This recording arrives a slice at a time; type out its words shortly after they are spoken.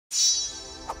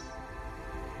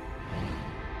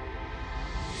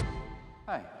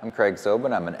Hi, I'm Craig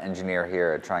Zobin. I'm an engineer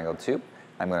here at Triangle Tube.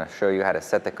 I'm going to show you how to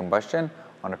set the combustion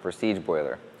on a Prestige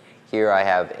boiler. Here I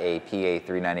have a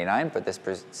PA399, but this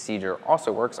procedure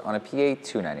also works on a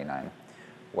PA299.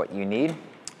 What you need: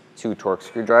 2 torque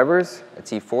screwdrivers, a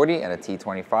T40 and a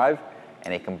T25,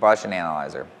 and a combustion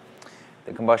analyzer.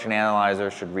 The combustion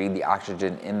analyzer should read the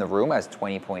oxygen in the room as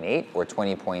 20.8 or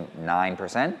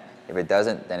 20.9%. If it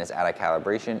doesn't, then it's out of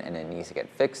calibration and it needs to get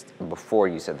fixed before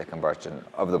you set the combustion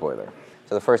of the boiler.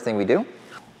 So the first thing we do,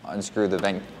 unscrew the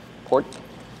vent port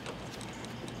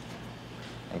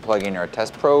and plug in our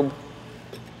test probe.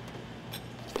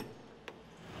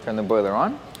 Turn the boiler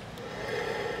on.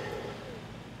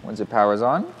 Once it powers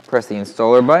on, press the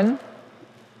installer button,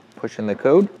 push in the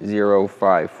code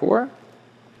 054,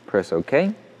 press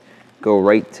OK. Go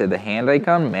right to the hand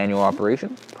icon, manual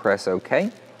operation, press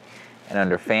OK. And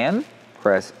under fan,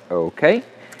 press OK.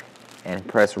 And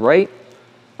press right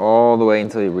all the way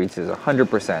until it reaches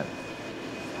 100%.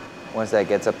 Once that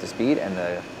gets up to speed and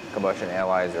the combustion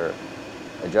analyzer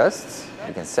adjusts,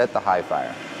 you can set the high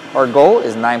fire. Our goal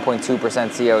is 9.2%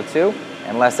 CO2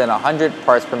 and less than 100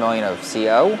 parts per million of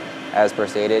CO, as per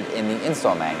stated in the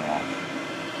install manual.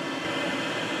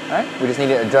 All right, we just need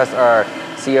to adjust our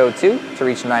CO2 to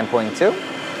reach 9.2.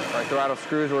 Our throttle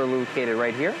screws were located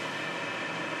right here.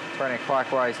 Turn it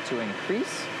clockwise to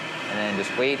increase, and then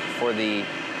just wait for the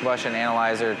combustion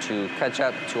analyzer to catch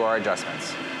up to our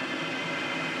adjustments.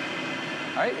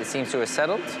 All right, it seems to have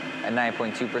settled at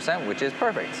 9.2%, which is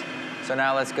perfect. So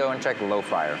now let's go and check low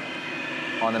fire.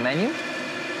 On the menu,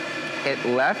 hit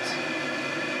left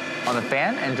on the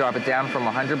fan and drop it down from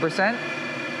 100%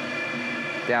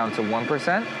 down to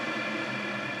 1%.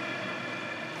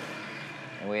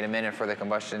 And wait a minute for the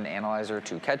combustion analyzer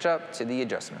to catch up to the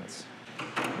adjustments.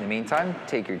 In the meantime,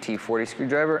 take your T40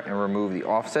 screwdriver and remove the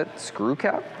offset screw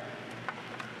cap,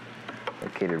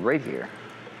 located right here.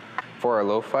 For our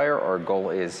low fire, our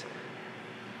goal is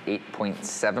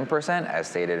 8.7%, as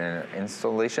stated in our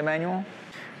installation manual.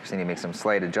 Just need to make some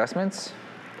slight adjustments.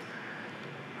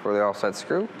 For the offset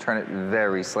screw, turn it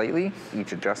very slightly,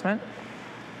 each adjustment.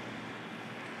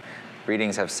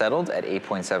 Readings have settled at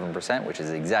 8.7%, which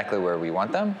is exactly where we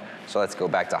want them. So let's go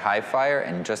back to high fire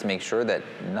and just make sure that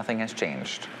nothing has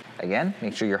changed. Again,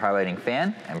 make sure you're highlighting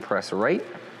fan and press right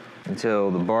until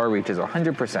the bar reaches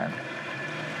 100%.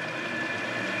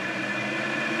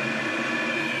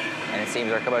 And it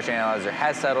seems our combustion analyzer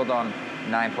has settled on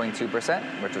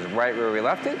 9.2%, which is right where we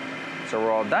left it. So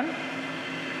we're all done.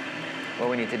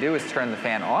 What we need to do is turn the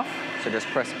fan off. So just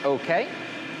press OK.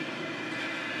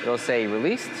 It'll say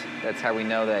released. That's how we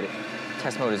know that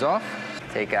test mode is off.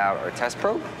 Take out our test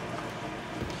probe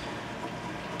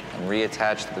and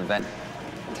reattach the vent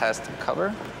test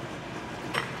cover.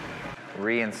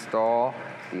 Reinstall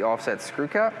the offset screw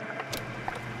cap.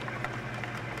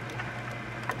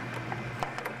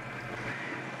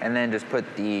 And then just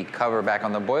put the cover back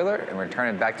on the boiler and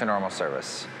return it back to normal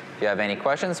service. If you have any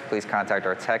questions, please contact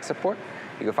our tech support.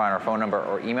 You can find our phone number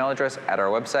or email address at our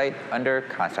website under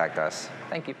Contact Us.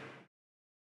 Thank you.